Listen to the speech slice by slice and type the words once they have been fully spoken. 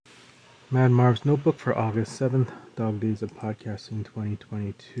Mad Marv's Notebook for August 7th, Dog Days of Podcasting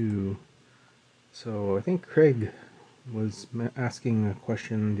 2022. So I think Craig was asking a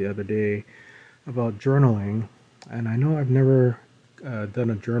question the other day about journaling, and I know I've never done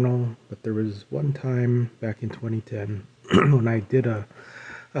a journal, but there was one time back in 2010 when I did a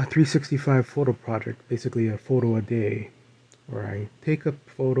 365 photo project, basically a photo a day, where I take a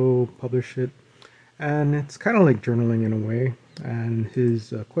photo, publish it, and it's kind of like journaling in a way. And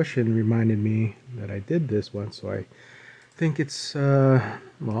his question reminded me that I did this once, so I think it's something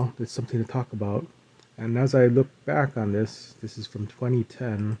to talk about. And as I look back on this is from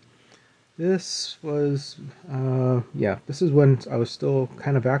 2010. This is when I was still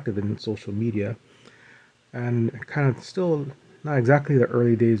kind of active in social media, and kind of still not exactly the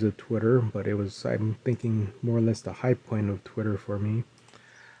early days of Twitter, but I'm thinking, more or less the high point of Twitter for me.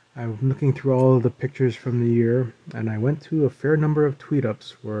 I'm looking through all of the pictures from the year, and I went to a fair number of tweet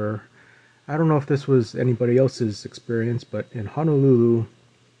ups where I don't know if this was anybody else's experience, but in Honolulu,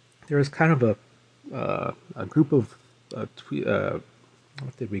 there was kind of a group of what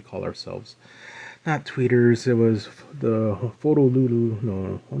did we call ourselves? Not tweeters. It was the Photo Lulu.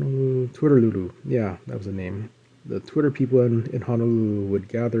 No, Honolulu Twitter Lulu. Yeah, that was the name. The Twitter people in Honolulu would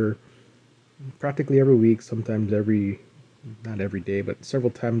gather practically every week, sometimes not every day, but several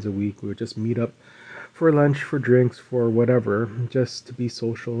times a week. We would just meet up for lunch, for drinks, for whatever, just to be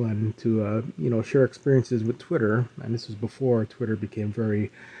social and to share experiences with Twitter. And this was before Twitter became very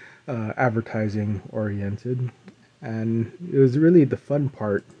advertising oriented, and it was really the fun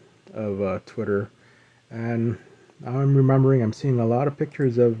part of Twitter. And now I'm seeing a lot of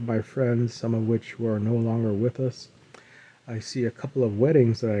pictures of my friends, some of which were no longer with us. I see a couple of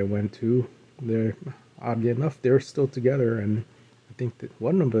weddings that I went to. They're oddly enough, they're still together, and I think that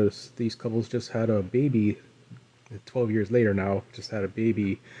one of these couples just had a baby. 12 years later now, just had a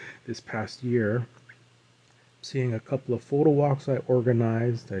baby this past year. Seeing a couple of photo walks I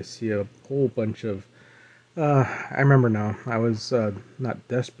organized. I see a whole bunch of. I remember now. I was not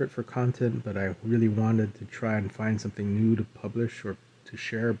desperate for content, but I really wanted to try and find something new to publish or to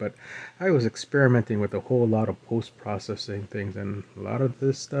share. But I was experimenting with a whole lot of post processing things, and a lot of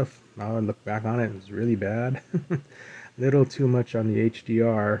this stuff, now I look back on it, is really bad. Little too much on the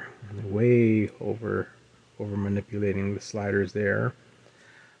HDR, way over manipulating the sliders there.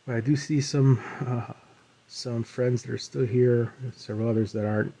 But I do see some friends that are still here, several others that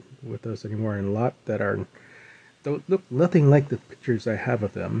aren't with us anymore, and a lot that don't look nothing like the pictures I have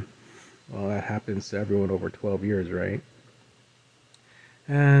of them. Well, that happens to everyone over 12 years, right?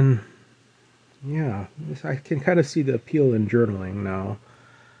 And yeah, I can kind of see the appeal in journaling now.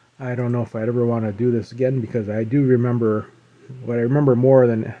 I don't know if I'd ever want to do this again, because I do remember what I remember more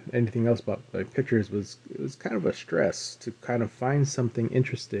than anything else about my pictures was it was kind of a stress to kind of find something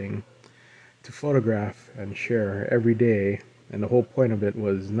interesting to photograph and share every day. And the whole point of it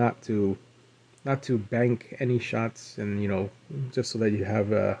was not to bank any shots, and just so that you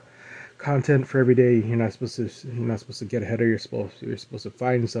have content for every day. You're not supposed to get ahead of yourself. You're supposed to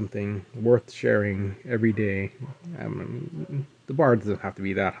find something worth sharing every day. The bar doesn't have to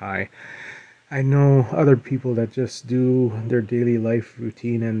be that high. I know other people that just do their daily life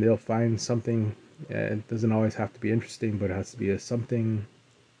routine, and they'll find something. It doesn't always have to be interesting, but it has to be something.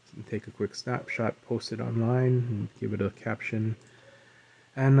 Take a quick snapshot, post it online, and give it a caption.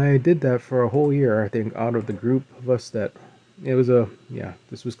 And I did that for a whole year. I think out of the group of us that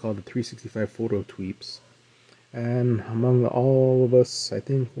this was called the 365 photo tweeps. And among all of us, I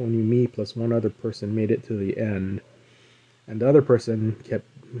think only me plus one other person made it to the end. And the other person kept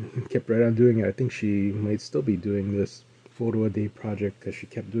right on doing it. I think she might still be doing this photo a day project because she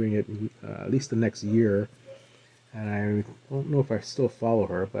kept doing it at least the next year. And I don't know if I still follow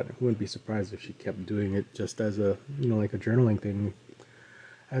her, but I wouldn't be surprised if she kept doing it just as like a journaling thing,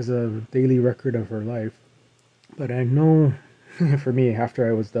 as a daily record of her life. But I know for me, after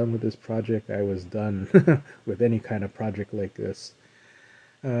I was done with this project, I was done with any kind of project like this.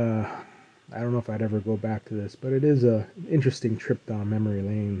 I don't know if I'd ever go back to this, but it is a interesting trip down memory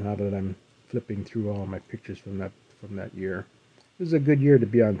lane now that I'm flipping through all my pictures from that year. It was a good year to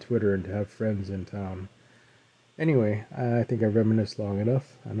be on Twitter and to have friends in town. Anyway, I think I've reminisced long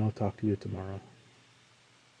enough, and I'll talk to you tomorrow.